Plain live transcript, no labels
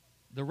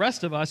the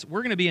rest of us,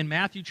 we're going to be in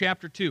Matthew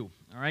chapter 2.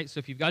 All right, so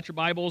if you've got your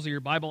Bibles or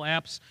your Bible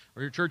apps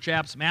or your church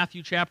apps,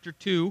 Matthew chapter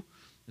 2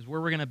 is where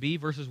we're going to be,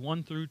 verses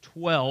 1 through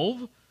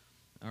 12.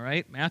 All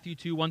right, Matthew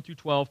 2, 1 through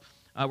 12.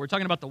 We're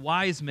talking about the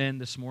wise men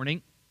this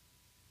morning.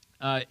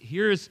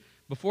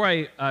 Before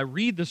I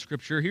read the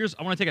scripture,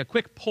 I want to take a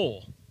quick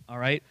poll, all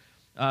right?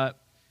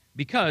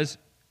 Because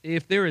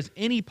if there is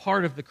any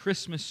part of the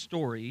Christmas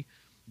story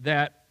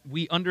that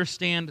we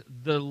understand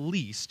the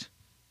least,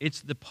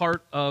 it's the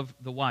part of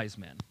the wise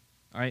men,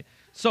 all right?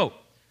 So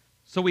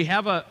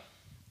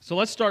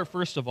let's start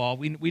first of all.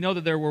 We know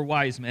that there were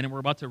wise men, and we're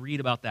about to read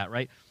about that,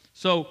 right?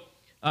 So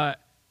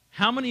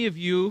how many of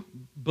you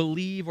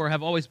believe or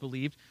have always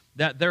believed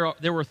that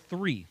there were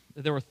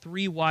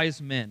three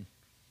wise men?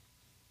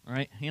 All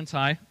right, hands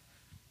high.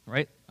 All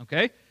right,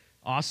 okay,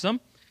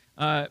 awesome.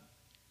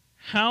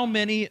 How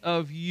many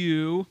of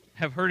you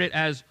have heard it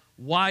as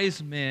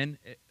wise men?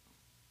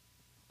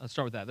 Let's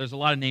start with that. There's a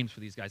lot of names for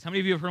these guys. How many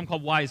of you have heard them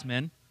called wise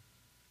men?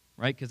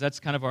 Right, because that's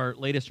kind of our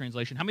latest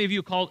translation. How many of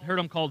you heard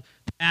them called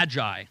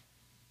magi?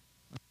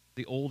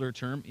 The older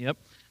term, yep.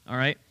 All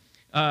right.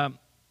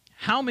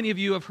 How many of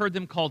you have heard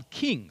them called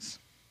kings?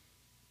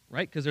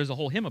 Right, because there's a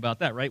whole hymn about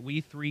that, right?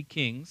 We three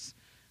kings,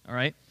 all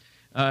right?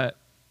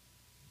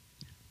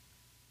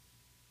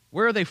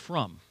 Where are they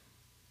from?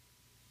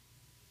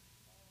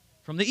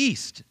 From the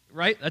east,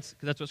 right? That's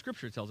what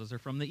Scripture tells us. They're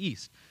from the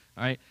east,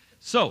 all right?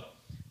 So,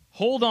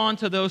 hold on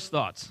to those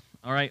thoughts,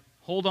 all right?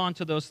 Hold on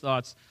to those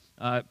thoughts.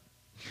 This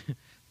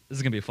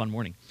is going to be a fun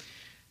morning.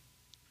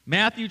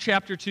 Matthew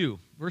chapter 2,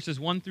 verses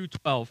 1 through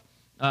 12.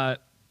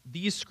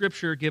 These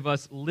Scripture give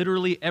us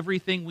literally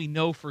everything we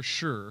know for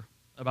sure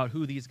about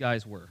who these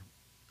guys were,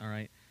 all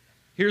right?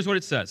 Here's what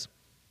it says.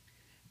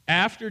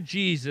 After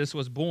Jesus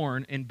was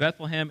born in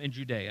Bethlehem in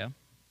Judea,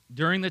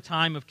 during the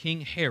time of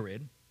King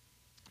Herod,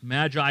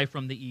 Magi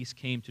from the east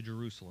came to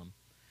Jerusalem,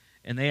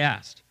 and they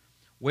asked,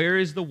 "Where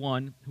is the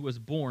one who was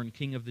born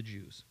King of the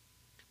Jews?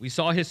 We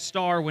saw his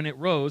star when it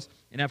rose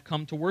and have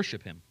come to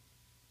worship him."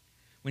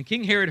 When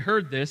King Herod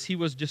heard this, he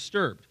was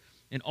disturbed,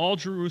 and all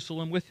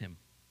Jerusalem with him.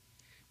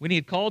 When he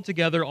had called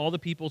together all the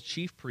people's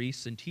chief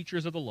priests and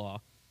teachers of the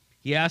law,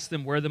 he asked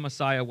them where the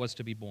Messiah was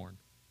to be born.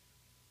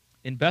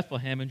 "In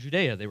Bethlehem in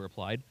Judea," they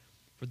replied,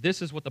 "for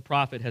this is what the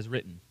prophet has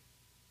written.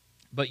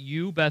 But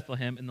you,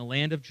 Bethlehem, in the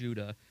land of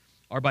Judah,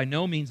 are by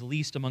no means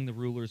least among the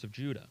rulers of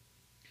Judah.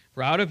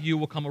 For out of you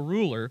will come a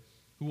ruler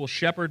who will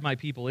shepherd my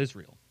people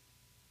Israel."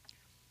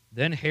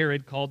 Then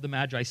Herod called the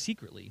Magi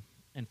secretly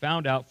and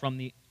found out from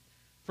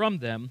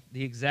them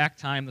the exact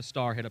time the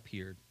star had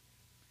appeared.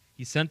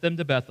 He sent them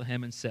to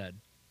Bethlehem and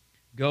said,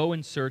 "Go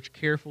and search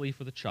carefully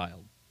for the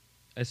child.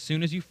 As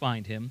soon as you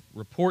find him,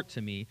 report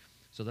to me,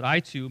 so that I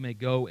too may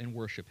go and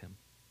worship him."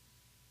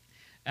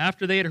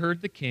 After they had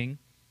heard the king,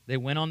 they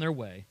went on their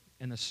way,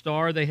 and the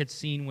star they had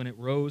seen when it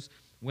rose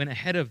went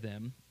ahead of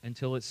them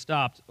until it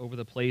stopped over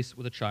the place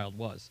where the child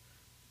was.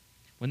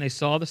 When they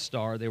saw the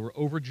star, they were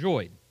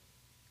overjoyed.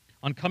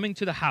 On coming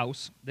to the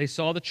house, they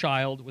saw the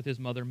child with his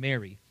mother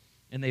Mary,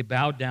 and they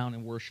bowed down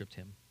and worshipped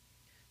him.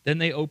 Then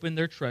they opened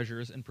their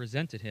treasures and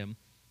presented him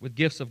with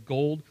gifts of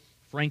gold,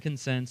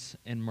 frankincense,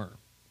 and myrrh.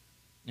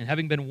 And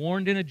having been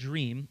warned in a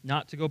dream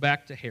not to go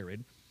back to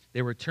Herod,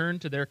 they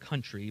returned to their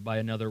country by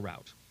another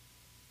route.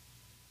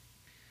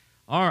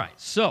 All right,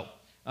 so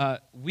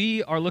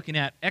we are looking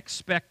at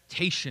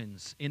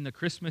expectations in the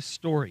Christmas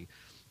story.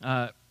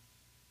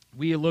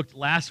 We looked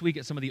last week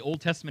at some of the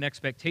Old Testament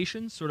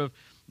expectations, sort of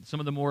some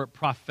of the more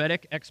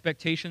prophetic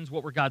expectations.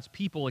 What were God's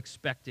people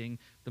expecting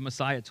the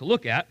Messiah to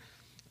look at?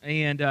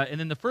 And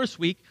then the first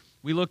week,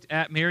 we looked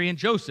at Mary and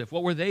Joseph.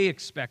 What were they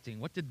expecting?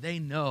 What did they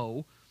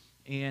know?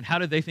 And how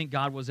did they think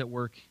God was at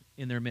work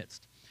in their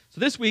midst? So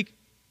this week,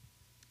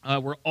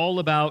 we're all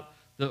about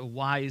the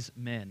wise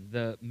men,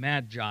 the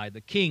magi,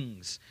 the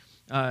kings.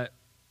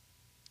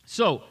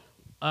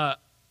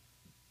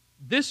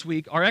 This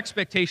week, our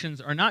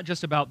expectations are not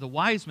just about the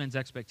wise men's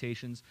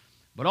expectations,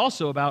 but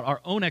also about our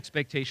own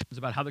expectations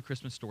about how the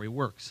Christmas story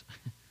works.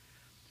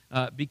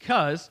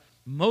 Because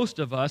most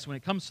of us, when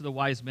it comes to the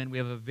wise men, we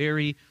have a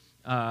very,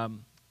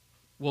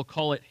 we'll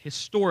call it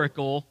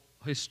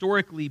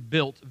historically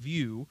built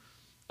view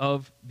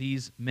of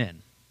these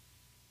men.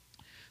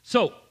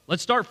 So,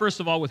 let's start first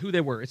of all with who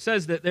they were. It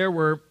says that there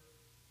were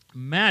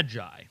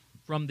magi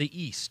from the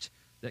east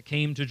that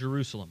came to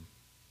Jerusalem.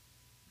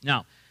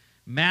 Now,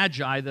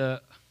 magi,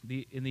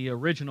 in the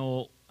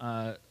original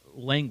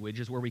language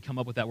is where we come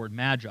up with that word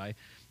magi.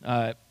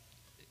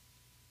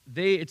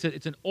 It's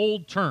an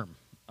old term,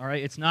 all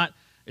right? It's not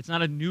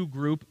a new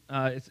group.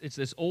 It's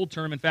this old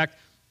term. In fact,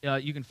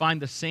 you can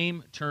find the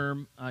same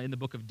term in the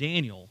book of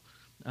Daniel.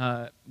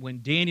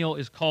 When Daniel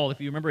is called, if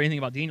you remember anything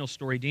about Daniel's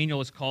story,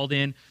 Daniel is called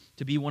in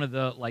to be one of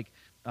the,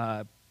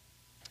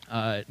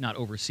 not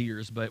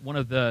overseers, but one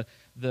of the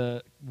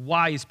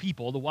wise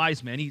people, the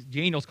wise men.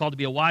 Daniel's called to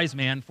be a wise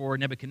man for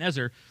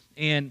Nebuchadnezzar,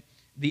 and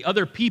the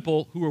other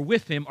people who are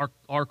with him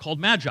are called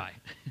magi.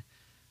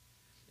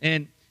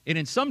 and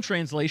in some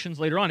translations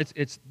later on,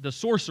 it's the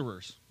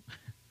sorcerers.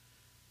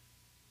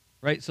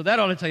 right? So that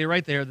ought to tell you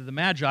right there that the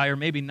Magi are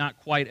maybe not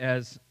quite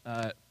as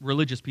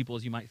religious people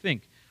as you might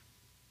think.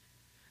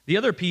 The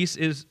other piece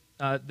is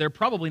they're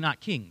probably not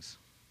kings,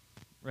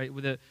 right?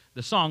 With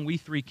the song, We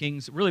Three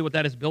Kings, really what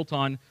that is built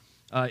on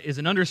is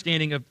an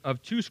understanding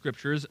of two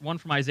scriptures, one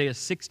from Isaiah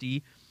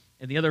 60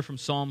 and the other from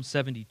Psalm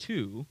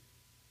 72.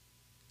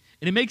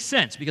 And it makes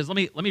sense because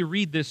let me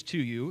read this to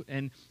you,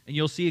 and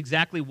you'll see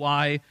exactly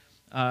why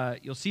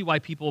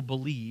people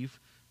believe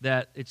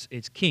that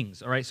it's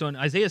kings. All right. So in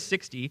Isaiah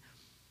 60,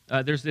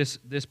 there's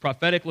this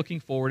prophetic looking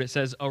forward. It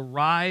says,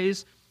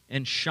 "Arise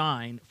and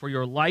shine, for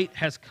your light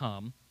has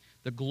come.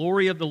 The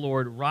glory of the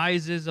Lord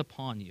rises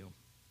upon you.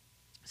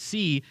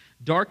 See,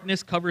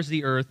 darkness covers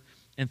the earth,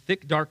 and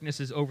thick darkness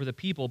is over the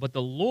people. But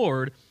the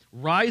Lord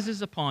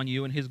rises upon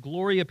you, and his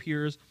glory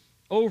appears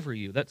over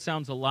you." That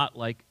sounds a lot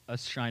like a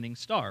shining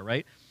star,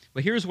 right?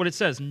 But here's what it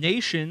says.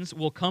 "Nations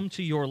will come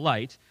to your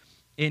light,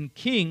 and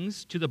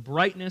kings to the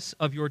brightness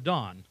of your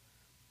dawn.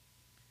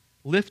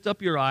 Lift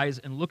up your eyes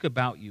and look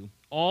about you.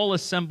 All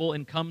assemble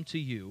and come to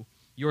you.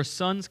 Your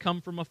sons come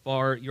from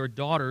afar. Your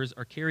daughters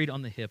are carried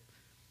on the hip.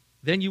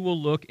 Then you will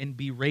look and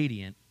be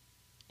radiant.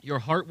 Your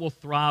heart will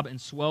throb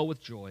and swell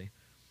with joy.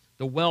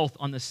 The wealth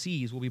on the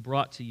seas will be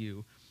brought to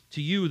you.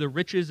 To you the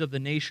riches of the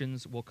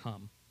nations will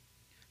come.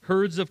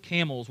 Herds of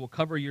camels will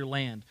cover your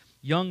land,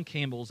 young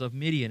camels of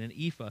Midian and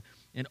Ephah,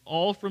 and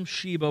all from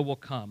Sheba will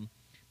come,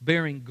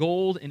 bearing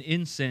gold and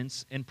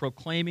incense and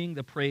proclaiming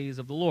the praise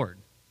of the Lord."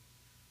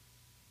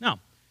 Now,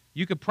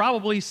 you could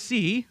probably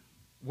see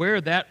where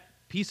that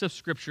piece of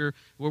scripture,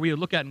 where we would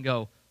look at and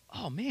go,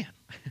 oh man,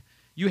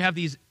 you have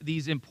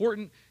these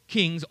important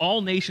kings,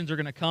 all nations are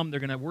going to come, they're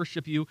going to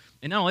worship you,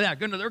 and not only that,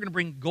 they're going to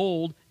bring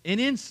gold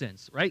and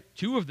incense, right?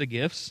 Two of the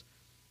gifts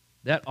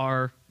that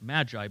our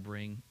Magi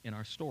bring in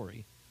our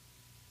story.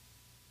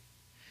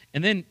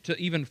 And then to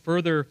even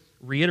further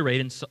reiterate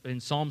in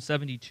Psalm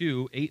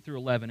 72, 8 through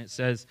 11, it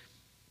says,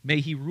 "May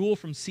he rule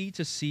from sea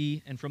to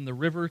sea and from the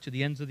river to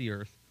the ends of the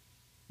earth.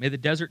 May the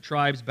desert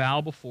tribes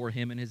bow before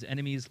him and his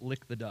enemies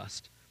lick the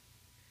dust.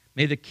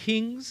 May the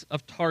kings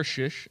of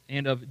Tarshish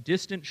and of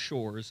distant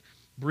shores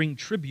bring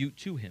tribute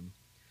to him.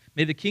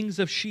 May the kings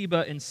of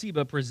Sheba and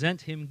Seba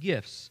present him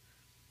gifts.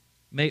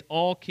 May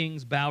all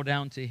kings bow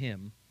down to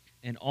him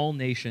and all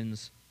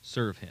nations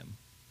serve him."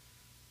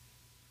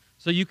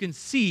 So you can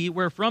see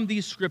where from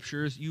these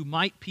scriptures you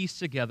might piece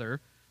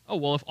together, oh,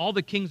 well, if all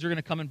the kings are going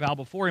to come and bow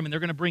before him and they're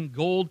going to bring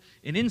gold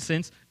and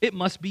incense, it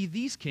must be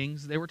these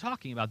kings they were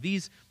talking about.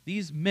 These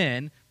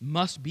men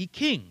must be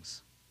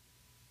kings.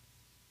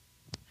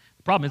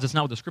 The problem is it's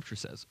not what the scripture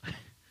says.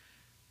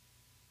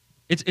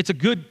 It's a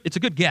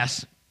good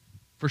guess,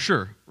 for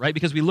sure, right?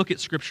 Because we look at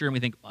scripture and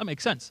we think, oh, that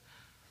makes sense.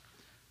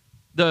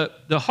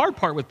 The hard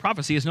part with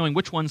prophecy is knowing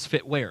which ones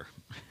fit where.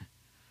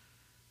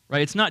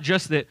 Right? It's not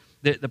just that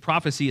the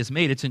prophecy is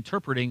made, it's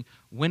interpreting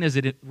when is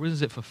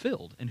it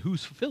fulfilled and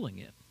who's fulfilling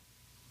it.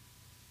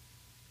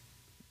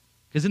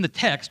 Because in the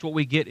text, what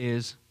we get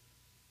is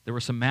there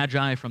were some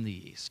magi from the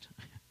east.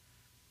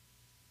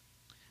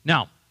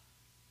 Now,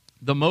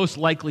 the most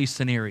likely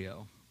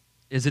scenario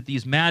is that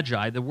these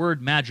magi, the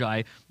word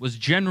magi, was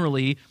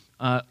generally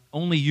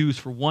only used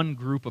for one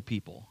group of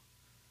people.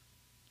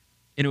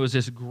 And it was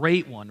this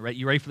great one, right?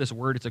 You ready for this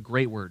word? It's a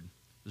great word.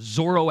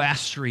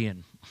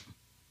 Zoroastrian.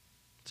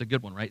 It's a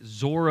good one, right?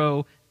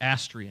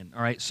 Zoroastrian,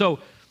 all right? So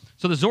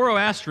the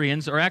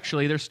Zoroastrians are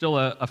actually, they're still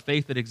a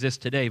faith that exists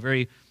today,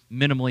 very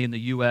minimally in the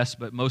U.S.,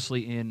 but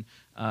mostly in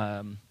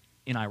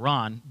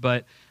Iran.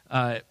 But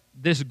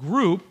this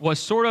group was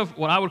sort of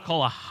what I would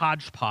call a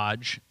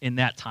hodgepodge in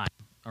that time,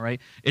 all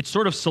right? It's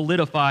sort of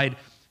solidified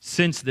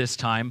since this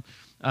time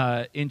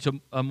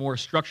into a more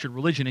structured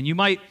religion. And you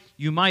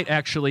might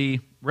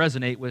actually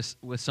resonate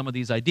with some of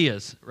these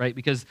ideas, right?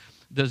 Because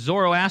the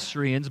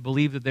Zoroastrians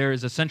believe that there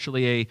is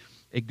essentially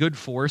a good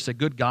force, a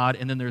good God,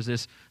 and then there's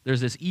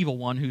this evil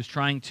one who's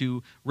trying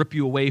to rip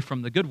you away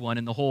from the good one,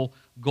 and the whole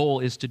goal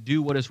is to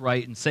do what is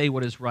right and say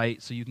what is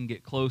right so you can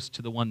get close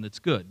to the one that's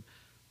good.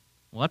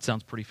 Well, that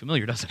sounds pretty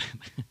familiar, doesn't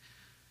it?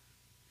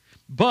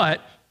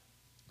 But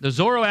the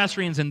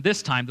Zoroastrians in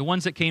this time, the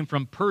ones that came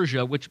from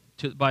Persia, which,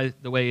 by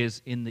the way,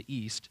 is in the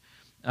east,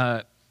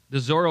 the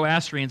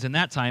Zoroastrians in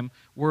that time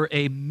were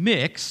a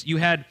mix. You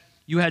had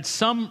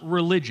some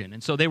religion,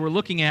 and so they were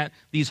looking at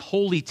these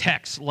holy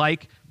texts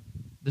like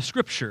the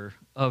scripture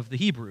of the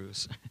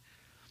Hebrews.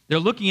 They're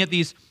looking at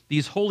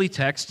these holy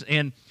texts,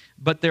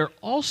 but they're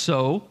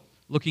also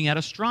looking at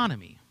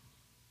astronomy,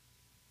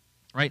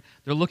 right?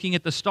 They're looking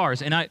at the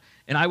stars, and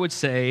I would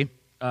say,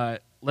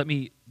 let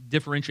me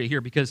differentiate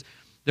here, because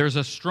there's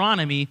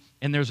astronomy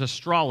and there's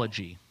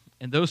astrology,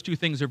 and those two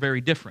things are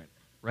very different,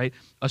 right?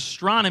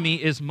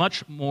 Astronomy is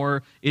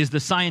the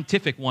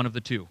scientific one of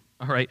the two.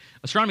 All right,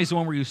 astronomy is the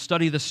one where you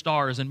study the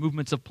stars and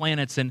movements of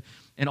planets and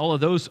all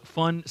of those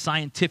fun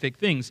scientific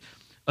things.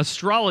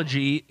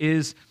 Astrology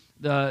is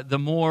the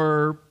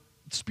more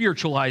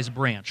spiritualized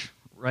branch,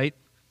 right?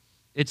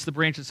 It's the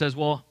branch that says,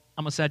 well,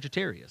 I'm a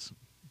Sagittarius,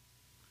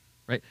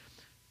 right?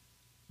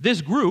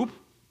 This group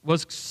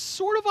was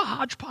sort of a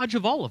hodgepodge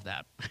of all of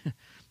that.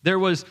 There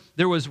was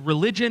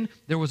religion,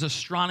 there was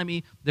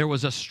astronomy, there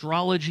was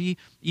astrology,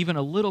 even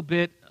a little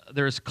bit,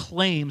 there's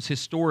claims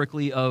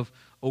historically of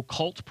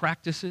occult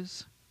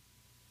practices.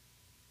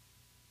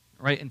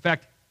 Right? In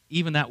fact,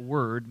 even that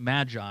word,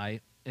 magi,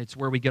 it's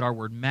where we get our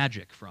word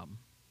magic from.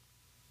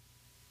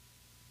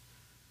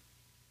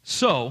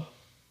 So,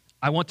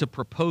 I want to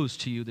propose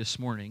to you this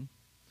morning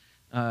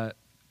that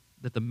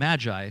the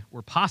Magi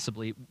were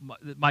possibly,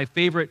 my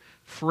favorite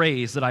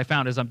phrase that I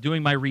found as I'm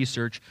doing my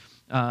research,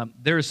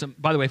 there is some,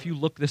 by the way, if you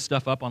look this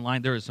stuff up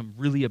online, there is some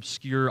really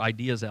obscure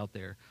ideas out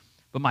there.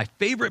 But my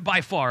favorite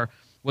by far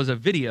was a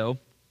video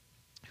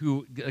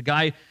a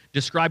guy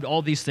described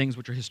all these things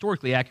which are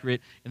historically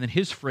accurate, and then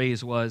his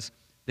phrase was,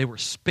 they were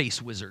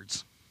space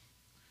wizards.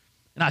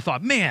 And I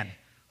thought, man,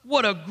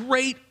 what a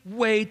great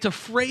way to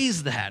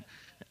phrase that.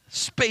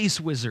 Space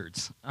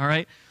wizards, all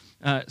right?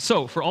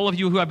 So for all of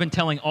you who I've been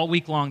telling all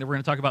week long that we're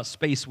going to talk about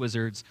space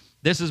wizards,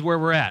 this is where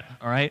we're at,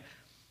 all right?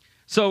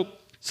 So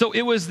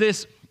it was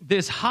this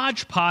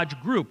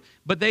hodgepodge group,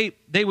 but they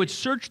would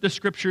search the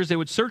scriptures, they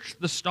would search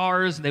the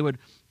stars, they would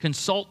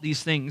consult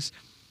these things,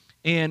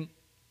 and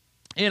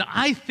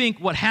I think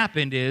what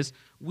happened is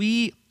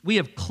we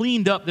have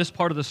cleaned up this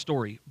part of the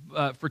story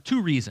for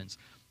two reasons.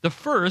 The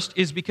first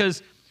is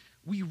because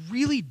we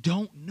really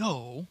don't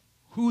know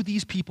who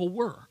these people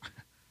were.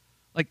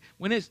 Like,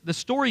 the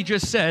story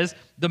just says,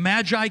 the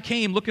Magi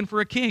came looking for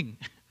a king.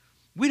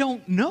 We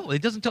don't know.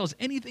 It doesn't tell us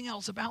anything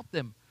else about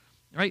them,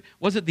 right?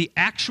 Was it the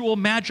actual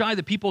Magi,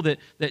 the people that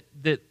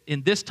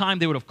in this time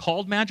they would have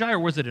called Magi, or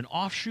was it an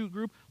offshoot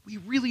group? We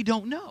really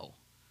don't know.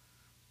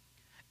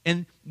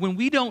 And when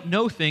we don't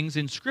know things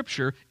in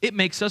Scripture, it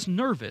makes us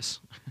nervous.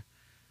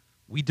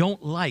 We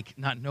don't like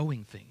not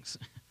knowing things,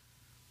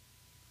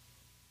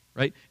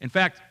 right? In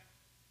fact,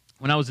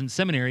 when I was in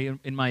seminary,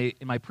 in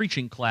my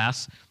preaching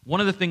class, one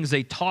of the things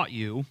they taught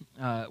you,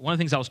 one of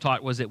the things I was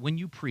taught was that when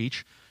you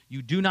preach,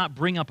 you do not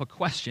bring up a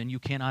question you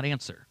cannot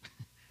answer.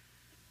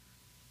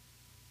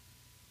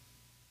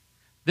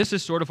 This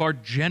is sort of our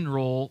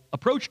general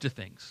approach to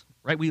things,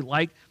 right? We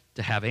like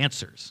to have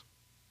answers.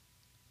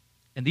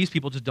 And these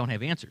people just don't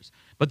have answers.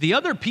 But the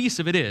other piece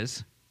of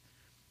this,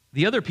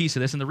 and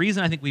the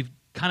reason I think we've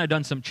kind of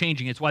done some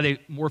changing, it's why they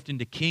morphed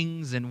into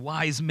kings and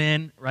wise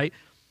men, right?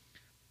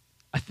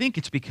 I think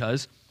it's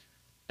because,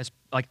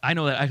 I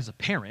know that as a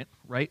parent,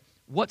 right,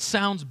 what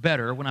sounds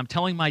better when I'm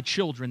telling my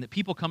children that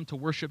people come to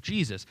worship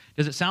Jesus?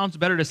 Does it sound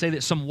better to say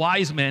that some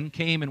wise men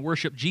came and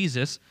worshiped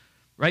Jesus,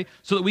 right,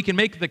 so that we can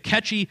make the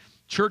catchy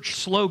church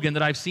slogan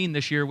that I've seen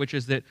this year, which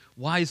is that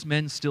wise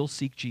men still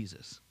seek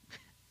Jesus?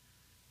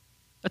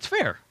 That's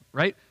fair,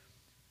 right?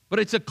 But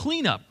it's a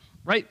cleanup,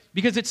 right,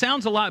 because it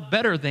sounds a lot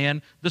better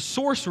than the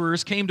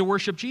sorcerers came to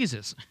worship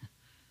Jesus.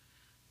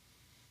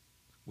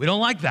 We don't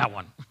like that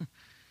one.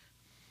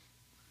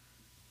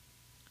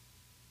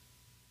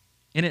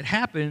 And it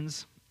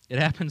happens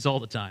all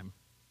the time.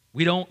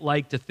 We don't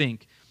like to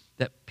think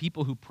that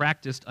people who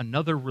practiced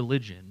another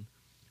religion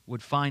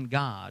would find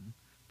God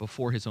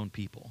before his own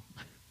people.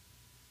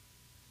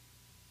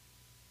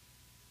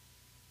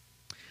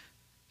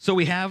 So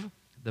we have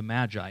the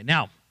Magi.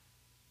 Now,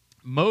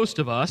 most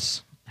of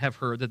us have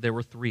heard that there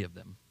were three of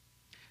them.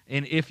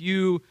 And if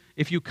you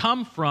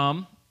come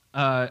from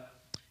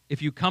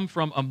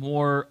a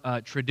more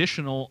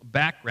traditional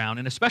background,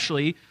 and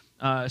especially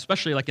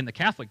like in the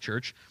Catholic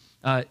Church,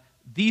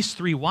 these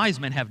three wise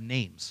men have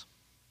names,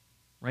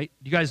 right?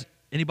 Do you guys,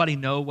 anybody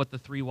know what the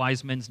three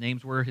wise men's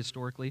names were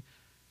historically?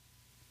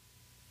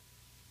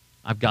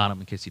 I've got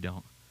them in case you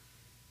don't.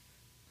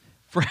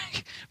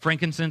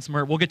 Frankincense,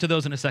 myrrh. We'll get to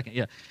those in a second,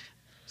 yeah.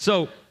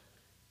 So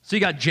you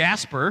got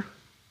Jasper,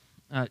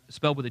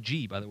 spelled with a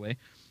G, by the way.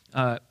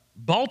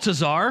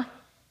 Balthazar,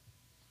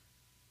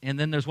 and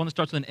then there's one that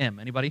starts with an M.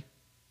 Anybody?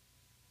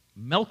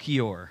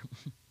 Melchior.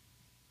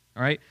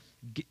 All right?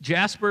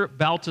 Jasper,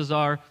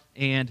 Balthazar,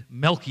 and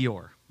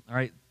Melchior. All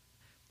right?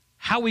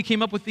 How we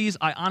came up with these,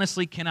 I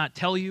honestly cannot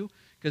tell you,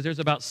 because there's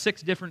about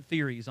 6 different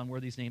theories on where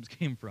these names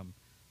came from.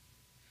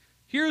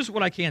 Here's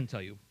what I can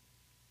tell you.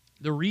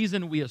 The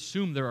reason we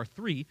assume there are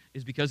 3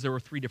 is because there were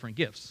 3 different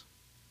gifts,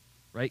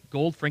 right?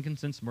 Gold,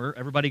 frankincense, myrrh.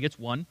 Everybody gets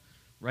one,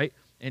 right?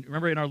 And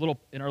remember in our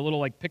little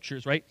like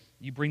pictures, right?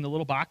 You bring the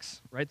little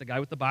box, right? The guy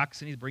with the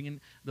box, and he's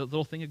bringing the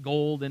little thing of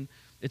gold, and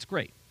it's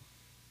great,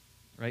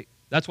 right?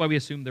 That's why we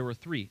assume there were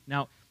 3.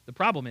 Now, the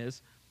problem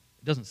is,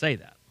 it doesn't say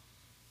that.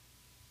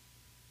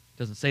 It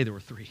doesn't say there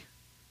were 3.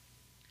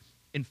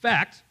 In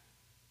fact,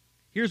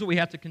 here's what we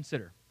have to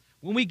consider.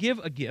 When we give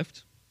a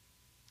gift,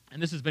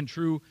 and this has been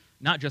true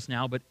not just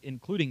now, but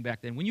including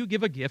back then, when you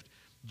give a gift,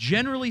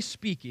 generally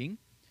speaking,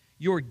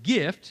 your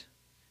gift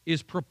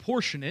is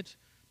proportionate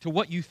to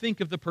what you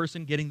think of the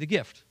person getting the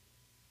gift,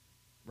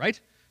 right?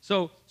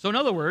 So in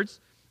other words,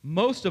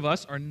 most of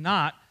us are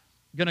not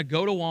going to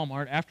go to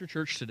Walmart after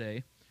church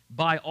today,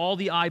 buy all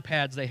the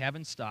iPads they have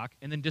in stock,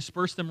 and then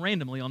disperse them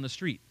randomly on the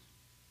street.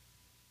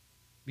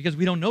 Because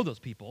we don't know those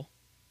people,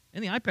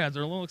 and the iPads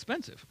are a little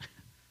expensive,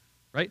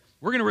 right?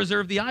 We're going to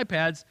reserve the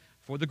iPads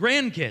for the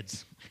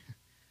grandkids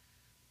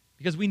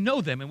because we know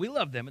them and we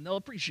love them and they'll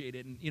appreciate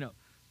it. And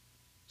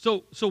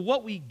So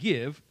what we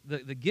give,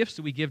 the gifts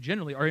that we give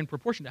generally are in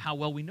proportion to how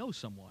well we know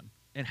someone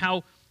and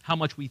how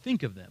much we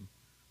think of them.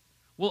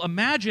 Well,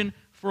 imagine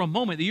for a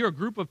moment that you're a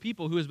group of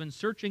people who has been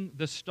searching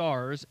the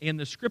stars and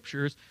the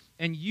scriptures,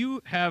 and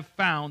you have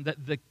found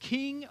that the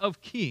King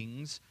of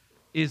Kings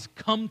is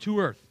come to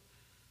earth.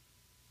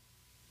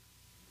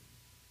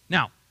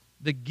 Now,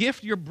 the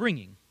gift you're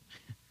bringing,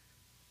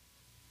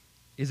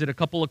 is it a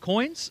couple of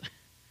coins?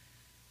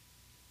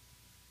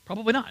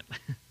 Probably not.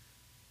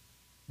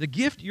 The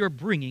gift you're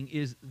bringing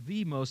is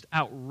the most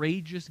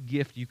outrageous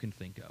gift you can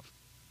think of.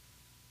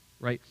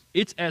 Right?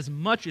 It's as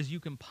much as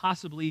you can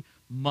possibly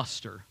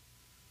muster.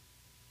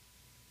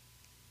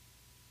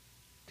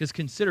 Because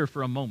consider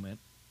for a moment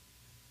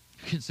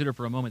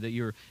that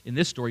you're, in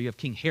this story, you have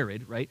King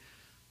Herod, right?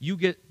 You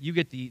get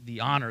the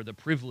honor, the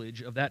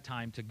privilege of that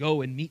time to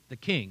go and meet the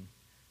king,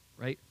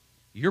 right?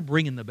 You're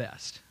bringing the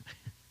best.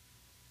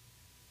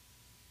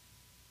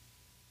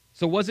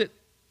 So was it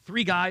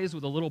 3 guys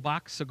with a little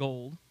box of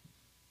gold?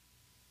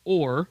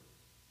 Or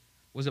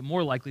was it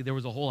more likely there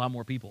was a whole lot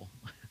more people?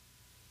 I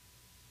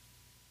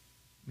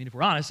mean, if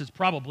we're honest, it's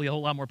probably a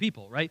whole lot more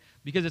people, right?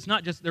 Because it's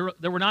not just,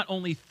 there were not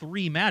only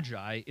 3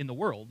 magi in the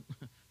world,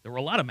 there were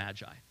a lot of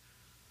magi.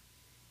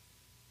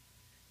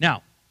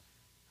 Now,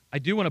 I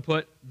do want to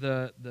put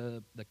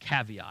the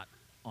caveat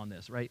on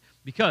this, right?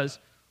 Because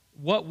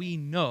what we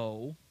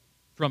know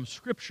from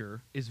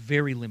Scripture is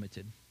very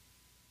limited,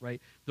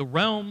 right? The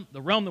realm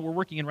that we're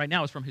working in right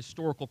now is from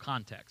historical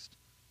context,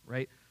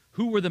 right?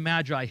 Who were the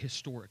Magi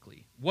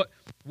historically? What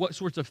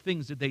sorts of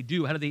things did they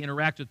do? How did they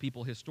interact with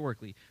people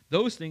historically?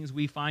 Those things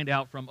we find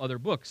out from other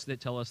books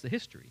that tell us the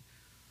history.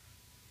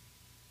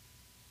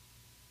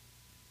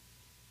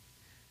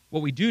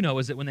 What we do know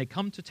is that when they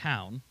come to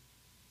town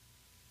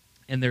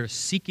and they're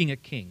seeking a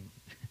king,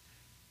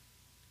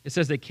 it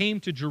says they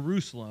came to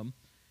Jerusalem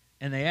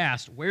and they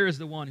asked, "Where is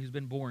the one who's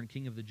been born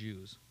King of the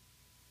Jews?"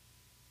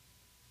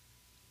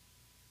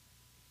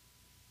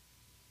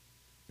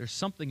 There's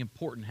something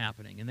important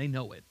happening, and they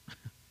know it.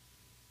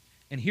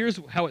 And here's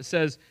how it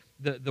says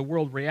the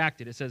world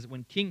reacted. It says,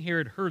 when King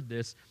Herod heard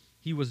this,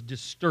 he was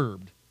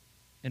disturbed,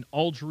 and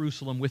all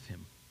Jerusalem with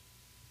him.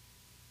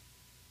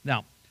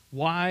 Now,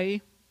 why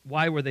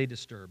were they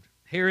disturbed?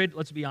 Herod,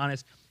 let's be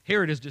honest,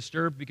 Herod is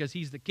disturbed because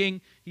he's the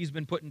king, he's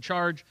been put in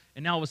charge,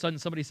 and now all of a sudden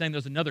somebody's saying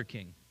there's another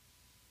king.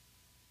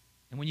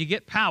 And when you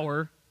get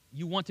power,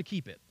 you want to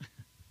keep it.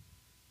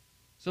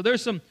 So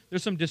there's some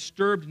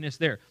disturbedness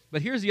there.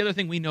 But here's the other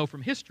thing we know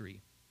from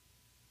history.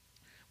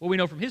 What we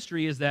know from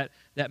history is that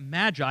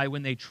Magi,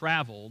 when they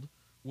traveled,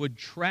 would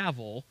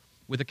travel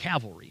with a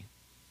cavalry.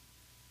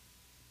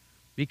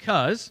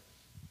 Because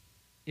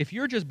if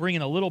you're just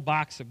bringing a little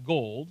box of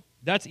gold,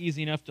 that's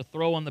easy enough to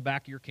throw on the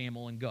back of your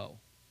camel and go.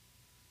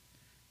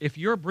 If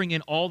you're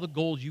bringing all the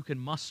gold you can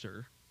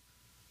muster,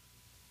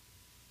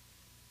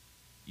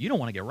 you don't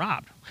want to get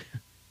robbed.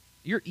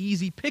 You're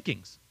easy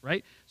pickings,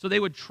 right? So they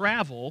would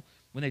travel.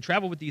 When they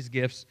traveled with these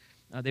gifts,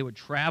 they would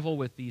travel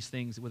with these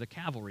things with a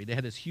cavalry. They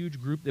had this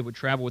huge group that would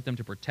travel with them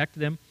to protect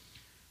them.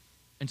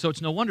 And so it's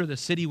no wonder the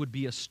city would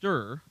be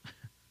astir.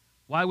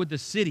 Why would the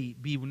city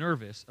be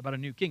nervous about a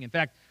new king? In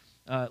fact,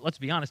 let's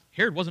be honest,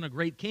 Herod wasn't a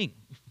great king.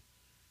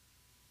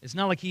 It's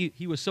not like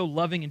he was so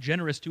loving and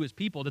generous to his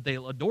people that they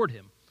adored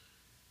him.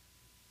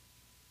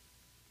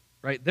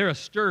 Right? They're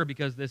astir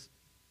because this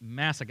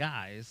mass of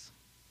guys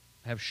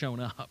have shown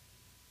up.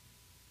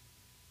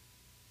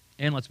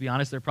 And let's be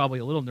honest, they're probably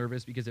a little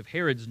nervous because if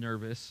Herod's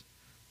nervous,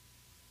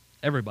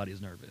 everybody's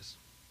nervous.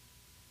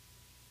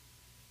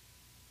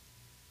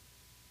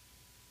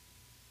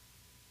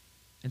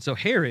 And so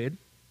Herod,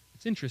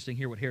 it's interesting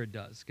here what Herod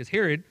does, because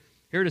Herod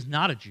is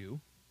not a Jew,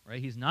 right?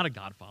 He's not a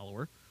God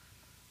follower.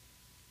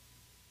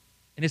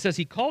 And it says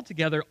he called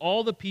together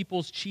all the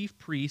people's chief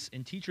priests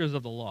and teachers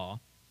of the law,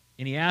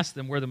 and he asked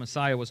them where the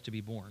Messiah was to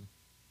be born.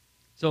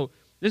 So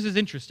this is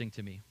interesting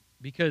to me,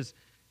 because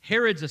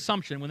Herod's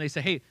assumption, when they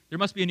say, hey, there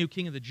must be a new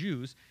king of the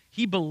Jews,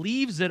 he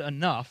believes it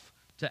enough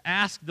to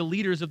ask the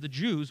leaders of the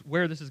Jews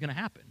where this is going to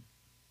happen.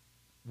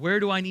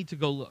 Where do I need to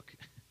go look?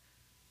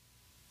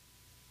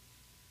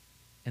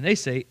 And they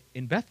say,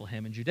 in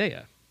Bethlehem in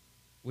Judea,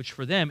 which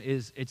for them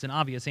it's an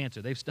obvious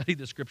answer. They've studied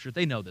the scripture.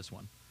 They know this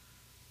one.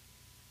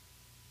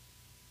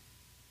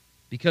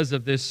 Because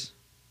of this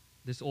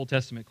Old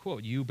Testament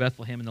quote, you,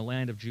 Bethlehem, in the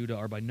land of Judah,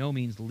 are by no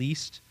means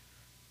least,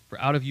 for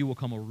out of you will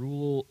come a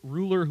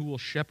ruler who will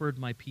shepherd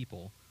my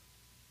people.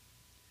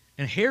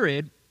 And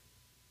Herod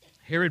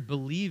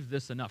believed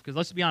this enough. Because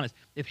let's be honest,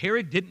 if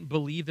Herod didn't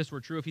believe this were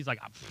true, if he's like,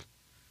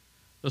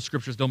 those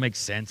scriptures don't make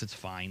sense, it's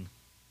fine,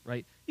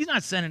 right? He's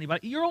not sending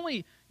anybody. You're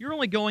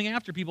only going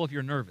after people if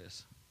you're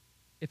nervous.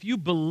 If you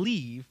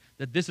believe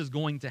that this is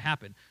going to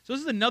happen. So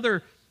this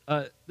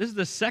is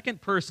the second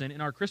person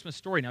in our Christmas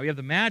story now. We have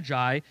the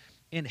Magi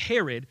and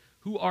Herod,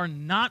 who are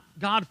not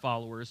God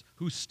followers,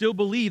 who still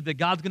believe that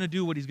God's going to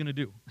do what he's going to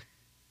do.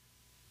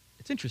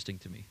 It's interesting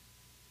to me.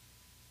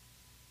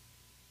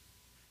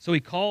 So he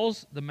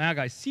calls the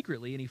Magi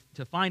secretly and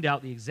to find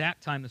out the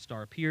exact time the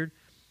star appeared,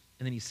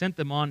 and then he sent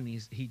them on,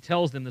 and he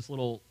tells them this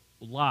little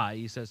lie.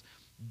 He says,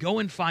 Go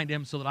and find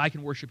him so that I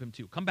can worship him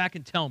too. Come back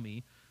and tell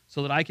me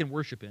so that I can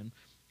worship him.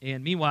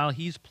 And meanwhile,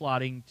 he's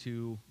plotting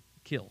to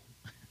kill.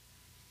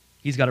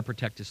 He's got to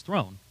protect his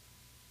throne.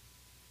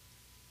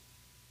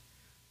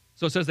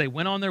 So it says they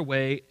went on their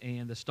way,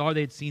 and the star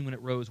they had seen when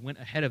it rose went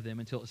ahead of them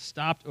until it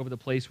stopped over the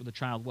place where the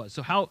child was.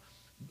 So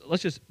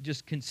let's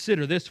just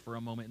consider this for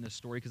a moment in this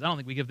story, because I don't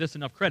think we give this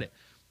enough credit,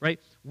 right?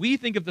 We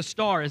think of the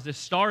star as this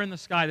star in the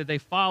sky that they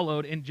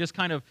followed, and just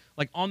kind of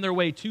like on their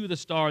way to the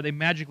star, they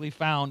magically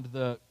found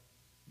the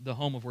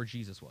home of where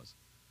Jesus was.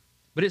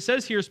 But it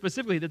says here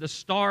specifically that the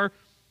star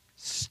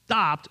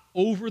stopped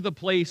over the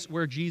place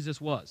where Jesus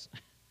was.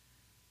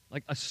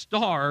 Like a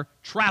star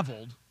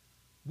traveled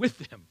with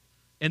them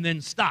and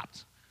then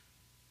stopped.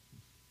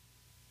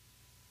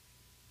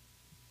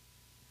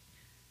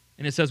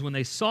 And it says when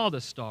they saw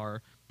the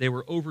star, they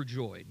were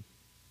overjoyed.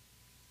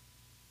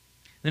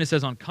 Then it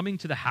says on coming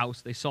to the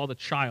house, they saw the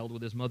child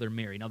with his mother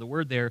Mary. Now the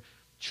word there,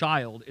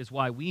 child, is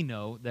why we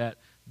know that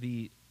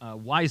the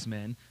wise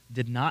men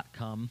did not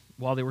come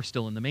while they were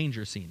still in the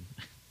manger scene.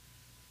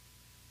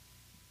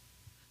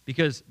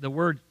 Because the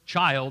word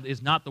child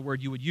is not the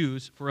word you would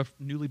use for a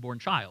newly born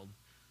child.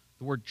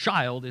 The word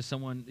child is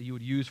someone that you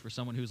would use for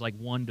someone who's like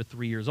 1 to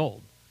 3 years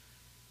old.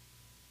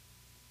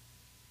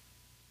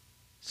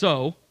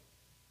 So,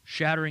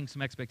 shattering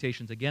some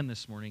expectations again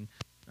this morning,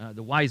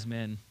 the wise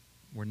men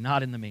were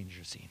not in the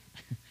manger scene.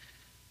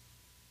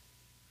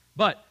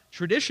 But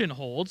tradition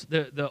holds,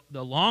 the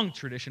long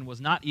tradition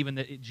was not even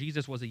that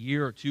Jesus was a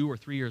year or 2 or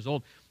 3 years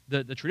old.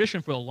 The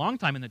tradition for a long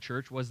time in the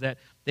church was that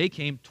they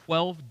came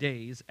 12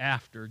 days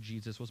after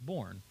Jesus was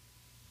born,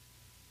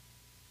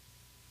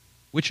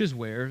 which is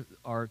where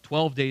our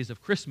 12 days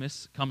of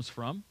Christmas comes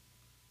from,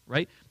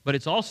 right? But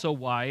it's also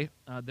why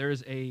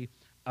there's I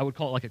would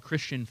call it like a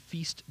Christian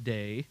feast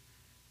day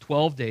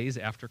 12 days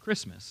after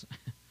Christmas.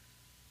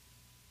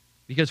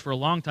 Because for a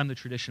long time the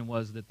tradition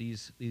was that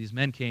these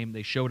men came,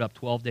 they showed up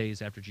 12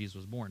 days after Jesus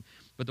was born.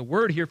 But the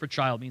word here for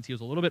child means he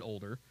was a little bit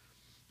older.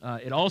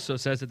 It also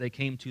says that they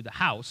came to the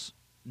house,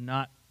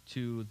 not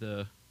to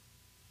the...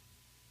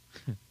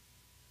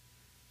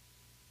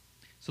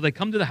 So they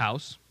come to the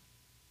house,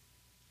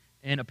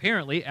 and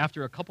apparently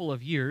after a couple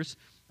of years,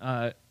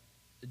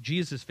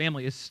 Jesus'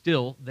 family is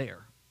still there.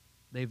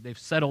 They've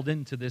settled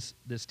into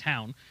this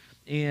town,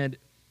 and it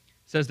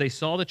says they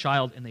saw the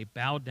child and they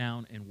bowed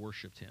down and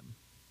worshiped him.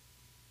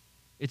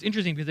 It's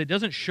interesting because it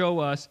doesn't show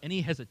us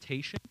any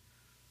hesitation,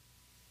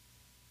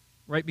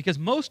 right? Because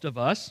most of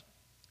us,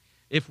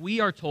 if we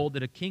are told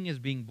that a king is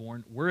being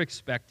born, we're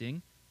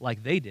expecting,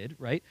 like they did,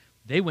 right?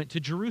 They went to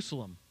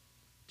Jerusalem,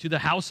 to the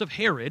house of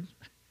Herod.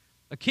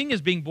 A king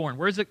is being born.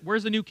 Where's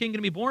the new king going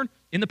to be born?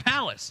 In the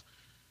palace.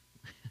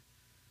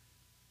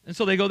 And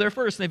so they go there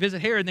first, and they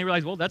visit Herod, and they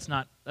realize, well, that's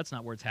not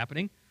where it's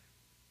happening.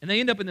 And they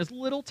end up in this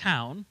little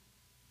town.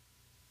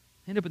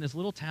 They end up in this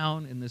little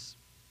town, in this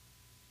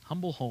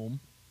humble home.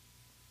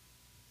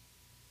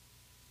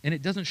 And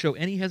it doesn't show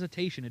any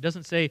hesitation. It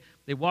doesn't say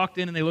they walked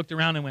in and they looked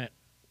around and went,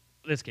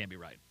 this can't be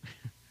right.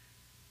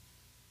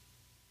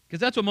 Because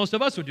that's what most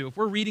of us would do. If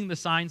we're reading the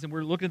signs and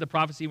we're looking at the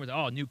prophecy and we're saying,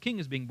 oh, a new king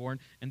is being born,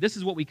 and this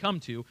is what we come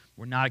to,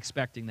 we're not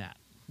expecting that.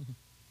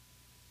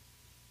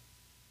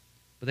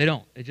 But they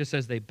don't. It just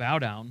says they bow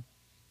down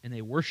and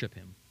they worship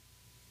him,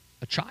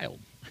 a child.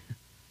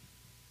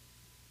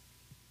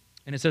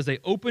 And it says they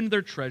opened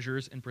their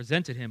treasures and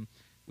presented him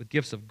with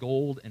gifts of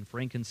gold and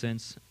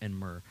frankincense and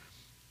myrrh.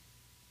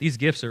 These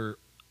gifts are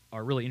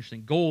really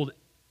interesting. Gold,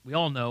 we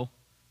all know,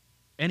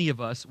 any of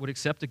us would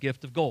accept a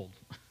gift of gold,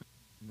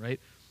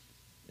 right?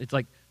 It's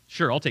like,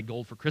 sure, I'll take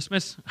gold for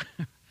Christmas.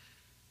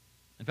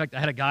 In fact, I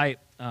had a guy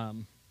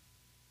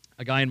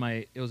in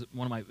my, it was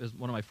one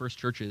of my first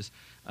churches,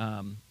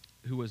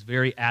 who was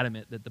very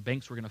adamant that the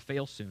banks were going to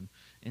fail soon.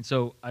 And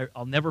so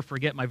I'll never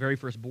forget my very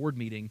first board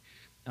meeting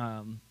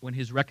when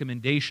his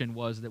recommendation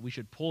was that we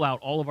should pull out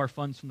all of our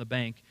funds from the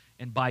bank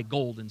and buy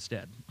gold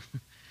instead.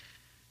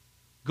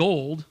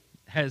 Gold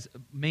has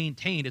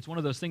maintained, it's one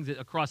of those things that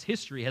across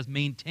history has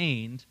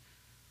maintained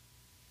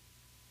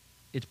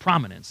its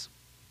prominence.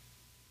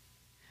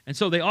 And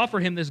so they offer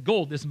him this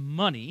gold, this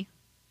money,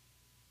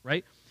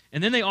 right?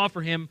 And then they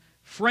offer him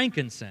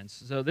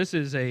frankincense. So this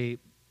is we'll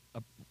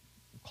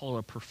call it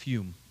a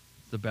perfume,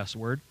 the best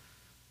word.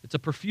 It's a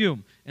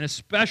perfume, and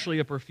especially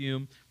a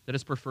perfume that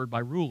is preferred by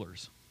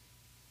rulers.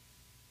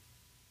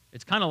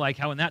 It's kind of like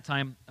how in that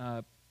time,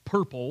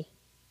 purple,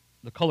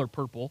 the color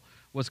purple,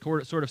 was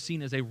sort of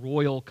seen as a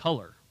royal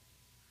color,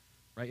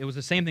 right? It was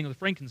the same thing with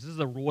frankincense. This is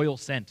a royal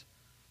scent.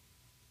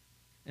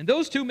 And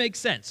those two make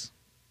sense,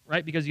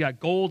 right? Because you got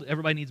gold,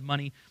 everybody needs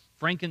money.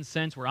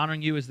 Frankincense, we're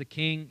honoring you as the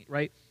king,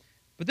 right?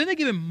 But then they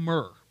give him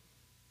myrrh.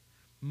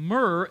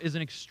 Myrrh is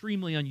an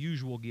extremely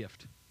unusual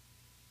gift.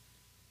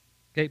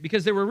 Okay,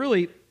 because there were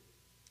really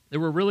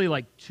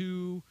like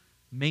two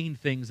main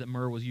things that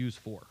myrrh was used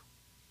for.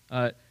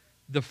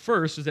 The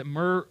first is that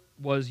myrrh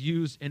was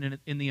used in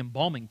the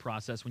embalming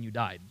process when you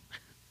died.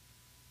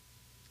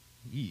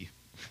 Yee.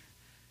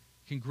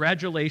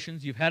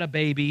 Congratulations, you've had a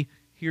baby.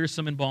 Here's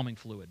some embalming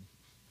fluid.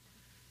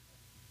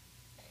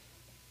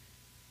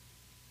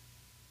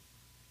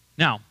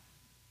 Now,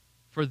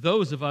 for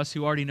those of us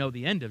who already know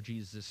the end of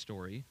Jesus'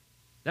 story,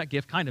 that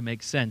gift kind of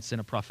makes sense in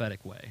a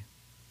prophetic way.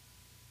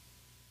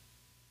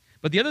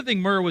 But the other thing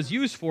myrrh was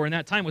used for in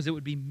that time was it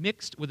would be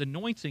mixed with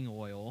anointing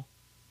oil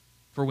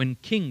for when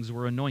kings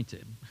were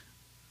anointed.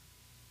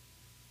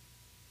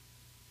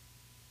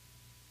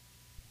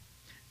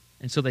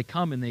 And so they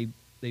come and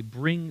they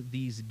bring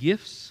these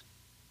gifts,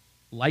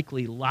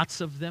 likely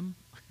lots of them,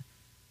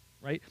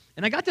 right?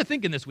 And I got to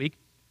thinking this week,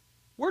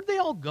 where'd they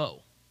all go?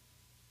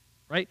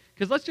 Right?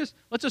 Because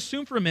let's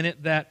assume for a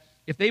minute that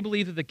if they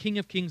believe that the King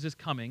of Kings is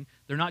coming,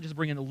 they're not just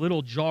bringing a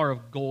little jar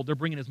of gold, they're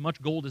bringing as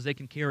much gold as they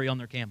can carry on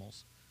their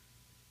camels.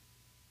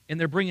 And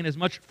they're bringing as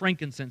much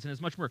frankincense and as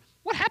much myrrh.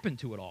 What happened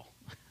to it all?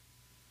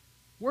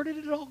 Where did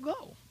it all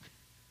go?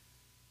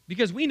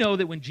 Because we know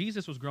that when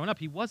Jesus was growing up,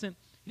 he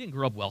didn't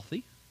grow up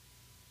wealthy.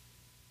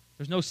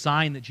 There's no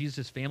sign that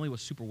Jesus' family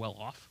was super well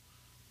off.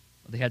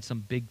 They had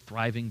some big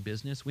thriving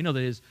business. We know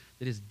that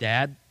his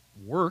dad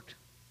worked.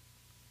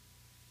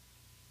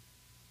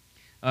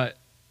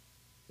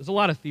 There's a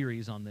lot of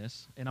theories on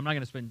this, and I'm not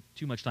going to spend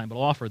too much time, but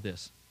I'll offer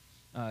this.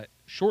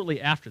 Shortly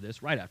after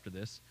this, right after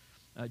this,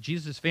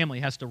 Jesus'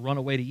 family has to run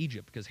away to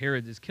Egypt because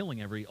Herod is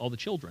killing all the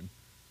children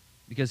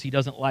because he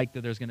doesn't like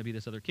that there's going to be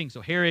this other king.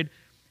 So Herod,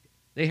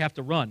 they have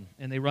to run,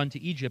 and they run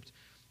to Egypt,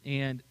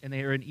 and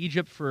they are in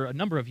Egypt for a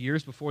number of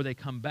years before they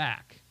come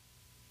back.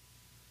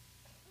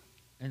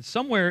 And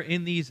somewhere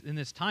in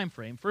this time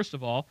frame, first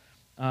of all,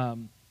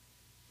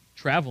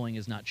 traveling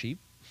is not cheap.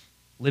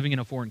 Living in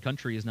a foreign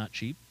country is not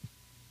cheap.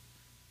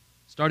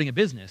 Starting a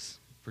business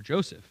for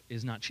Joseph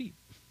is not cheap.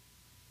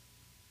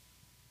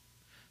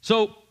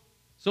 So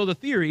the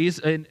theories,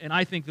 and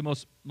I think the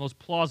most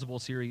plausible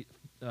theory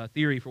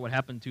for what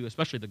happened to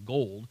especially the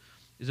gold,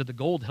 is that the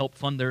gold helped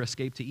fund their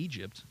escape to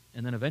Egypt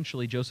and then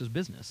eventually Joseph's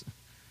business.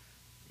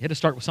 He had to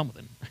start with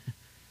something.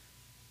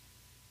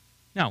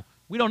 Now,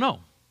 we don't know.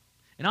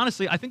 And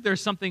honestly, I think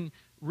there's something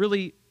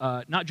really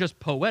not just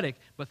poetic,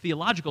 but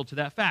theological to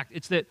that fact.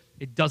 It's that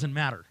it doesn't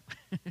matter.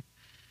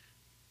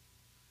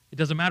 It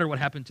doesn't matter what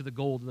happened to the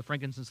gold, the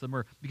frankincense, the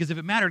myrrh, because if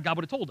it mattered, God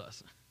would have told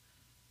us.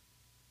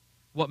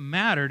 What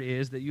mattered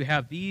is that you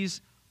have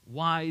these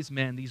wise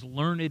men, these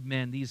learned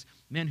men, these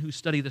men who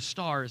study the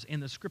stars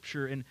and the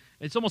scripture, and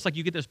it's almost like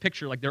you get this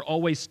picture like they're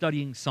always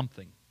studying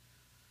something.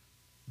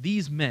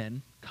 These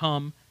men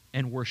come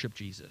and worship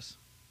Jesus.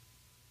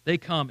 They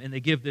come and they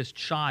give this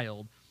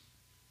child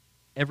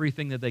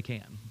everything that they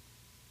can.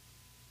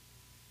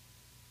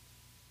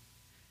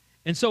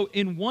 And so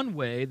in one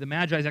way, the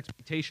Magi's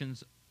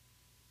expectations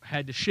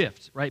had to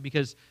shift, right?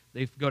 Because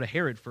they go to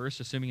Herod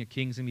first, assuming a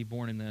king's going to be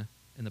born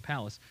in the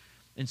palace.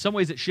 In some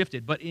ways it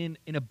shifted, but in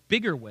a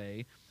bigger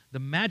way, the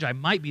Magi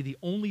might be the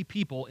only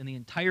people in the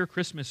entire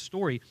Christmas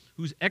story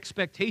whose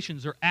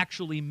expectations are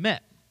actually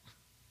met.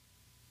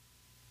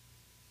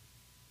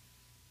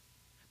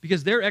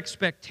 Because their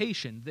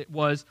expectation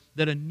was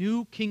that a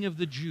new king of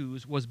the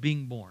Jews was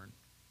being born.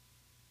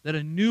 That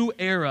a new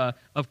era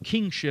of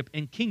kingship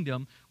and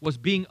kingdom was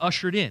being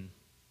ushered in.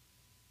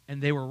 And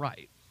they were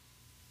right.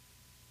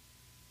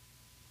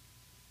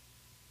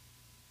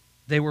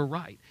 They were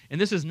right. And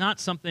this is not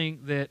something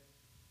that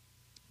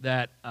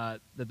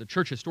the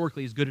church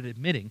historically is good at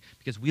admitting,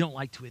 because we don't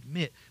like to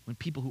admit when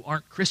people who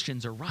aren't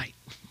Christians are right.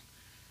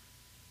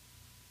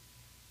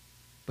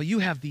 But you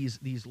have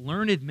these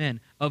learned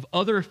men of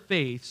other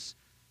faiths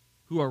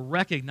who are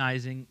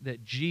recognizing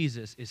that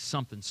Jesus is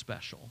something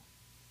special.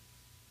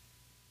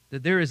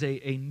 That there is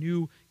a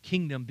new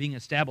kingdom being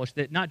established,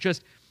 that not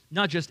just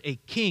a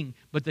king,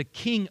 but the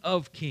King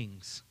of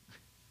Kings.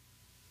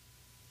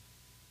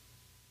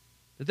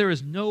 That there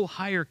is no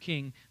higher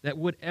king that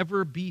would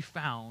ever be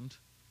found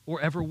or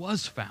ever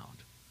was found.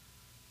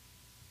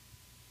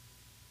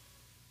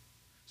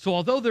 So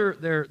although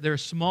their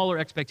smaller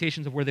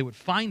expectations of where they would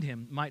find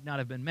him might not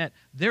have been met,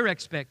 their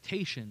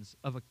expectations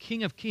of a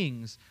King of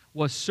Kings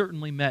was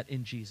certainly met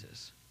in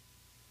Jesus.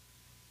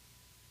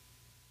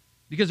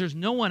 Because there's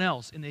no one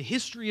else in the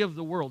history of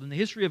the world, in the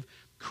history of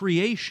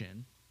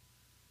creation,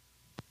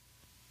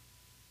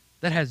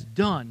 that has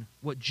done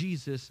what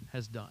Jesus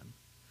has done.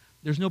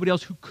 There's nobody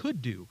else who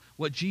could do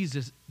what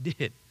Jesus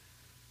did.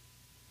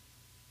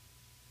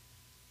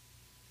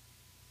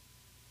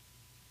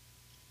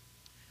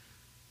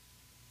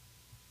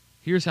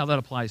 Here's how that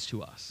applies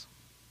to us.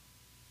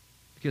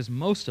 Because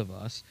most of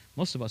us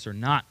are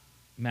not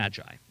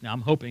Magi. Now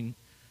I'm hoping,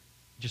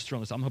 just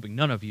throwing this, I'm hoping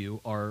none of you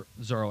are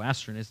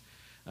Zoroastrianists,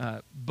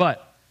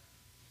 but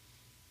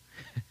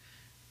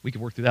we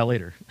can work through that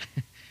later.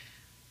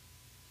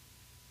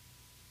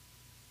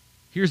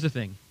 Here's the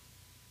thing.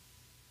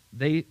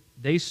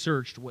 They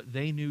searched what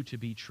they knew to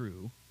be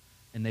true,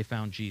 and they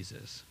found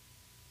Jesus.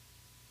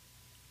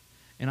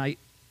 And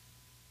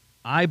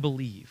I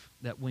believe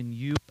that when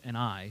you and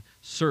I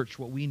search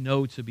what we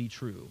know to be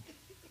true,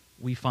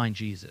 we find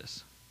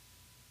Jesus.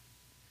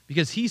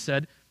 Because he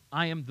said,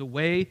 I am the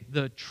way,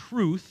 the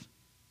truth,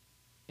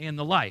 and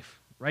the life,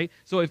 right?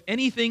 So if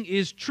anything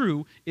is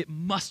true, it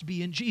must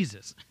be in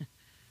Jesus.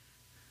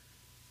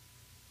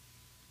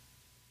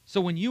 So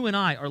when you and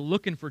I are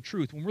looking for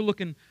truth, when we're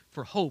looking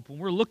for hope, when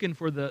we're looking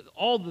for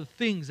all the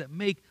things that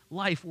make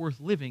life worth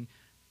living,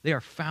 they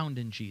are found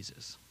in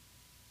Jesus.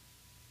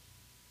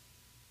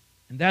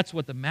 And that's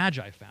what the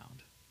Magi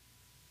found.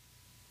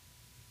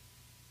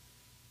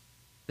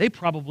 They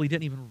probably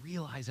didn't even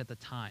realize at the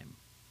time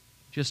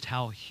just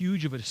how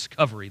huge of a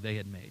discovery they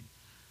had made.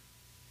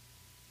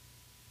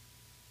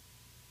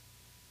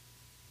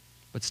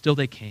 But still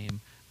they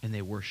came and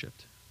they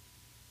worshiped.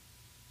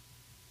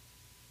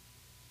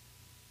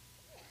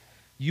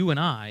 You and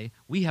I,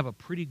 we have a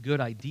pretty good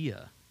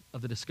idea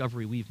of the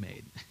discovery we've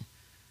made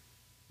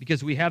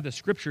because we have the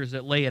scriptures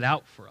that lay it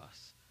out for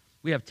us.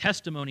 We have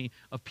testimony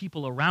of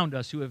people around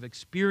us who have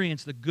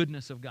experienced the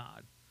goodness of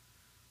God.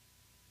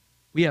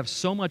 We have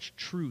so much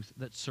truth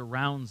that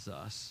surrounds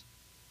us,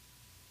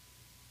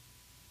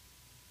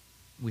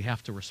 we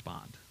have to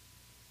respond.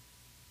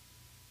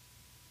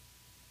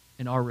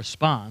 And our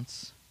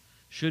response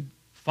should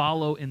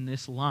follow in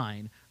this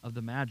line of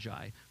the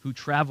Magi who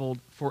traveled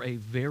for a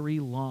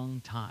very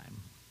long time.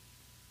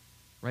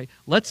 Right?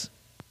 Let's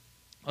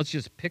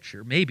just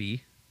picture,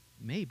 maybe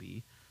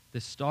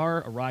the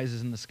star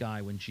arises in the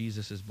sky when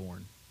Jesus is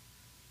born.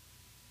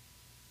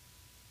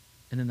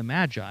 And then the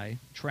Magi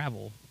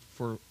travel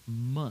for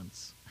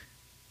months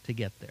to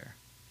get there.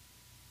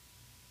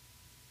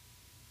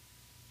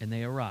 And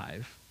they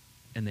arrive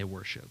and they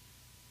worship.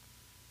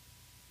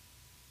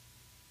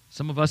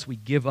 Some of us, we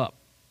give up.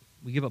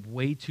 We give up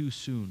way too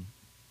soon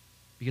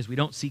because we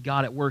don't see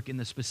God at work in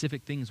the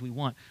specific things we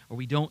want, or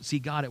we don't see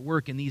God at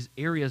work in these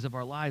areas of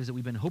our lives that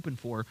we've been hoping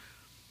for,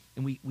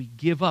 and we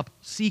give up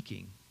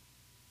seeking.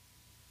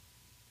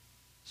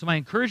 So my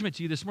encouragement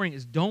to you this morning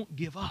is don't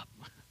give up.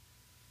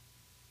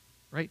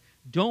 Right?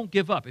 Don't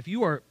give up. If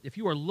you are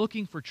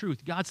looking for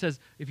truth, God says,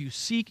 if you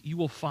seek, you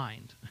will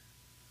find.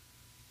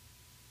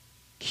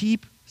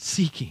 Keep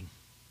seeking.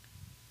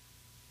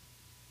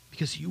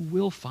 Because you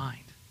will find.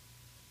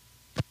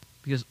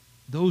 Because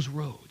those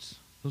roads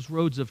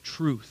of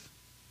truth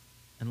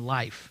and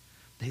life,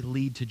 they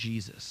lead to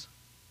Jesus.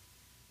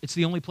 It's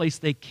the only place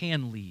they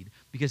can lead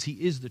because he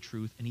is the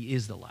truth and he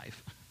is the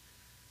life.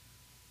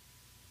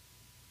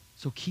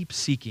 So keep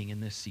seeking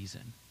in this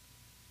season.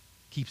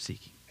 Keep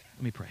seeking.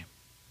 Let me pray.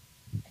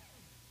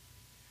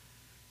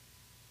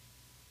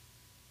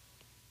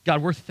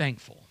 God, we're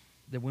thankful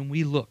that when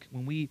we look,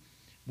 when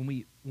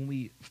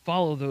we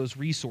follow those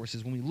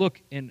resources, when we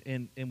look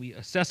and we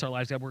assess our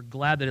lives, God, we're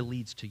glad that it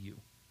leads to you.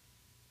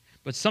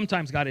 But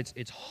sometimes, God,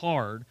 it's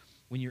hard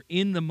when you're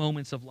in the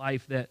moments of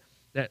life that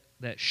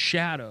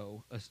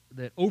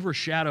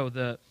overshadow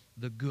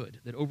the good,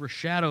 that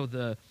overshadow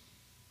the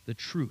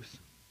truth.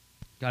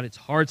 God, it's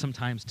hard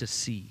sometimes to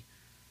see.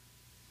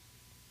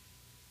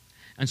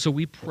 And so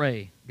we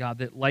pray, God,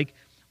 that like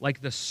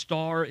the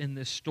star in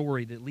this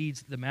story that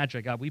leads the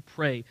Magi, God, we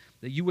pray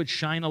that you would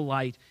shine a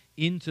light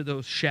into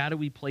those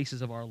shadowy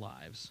places of our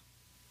lives.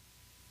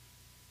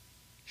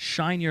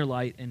 Shine your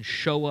light and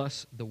show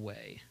us the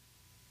way,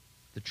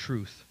 the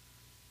truth,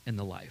 and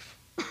the life.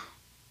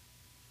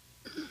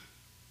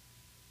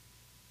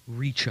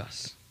 Reach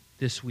us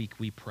this week,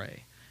 we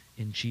pray.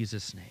 In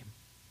Jesus' name,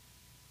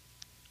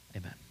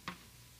 amen.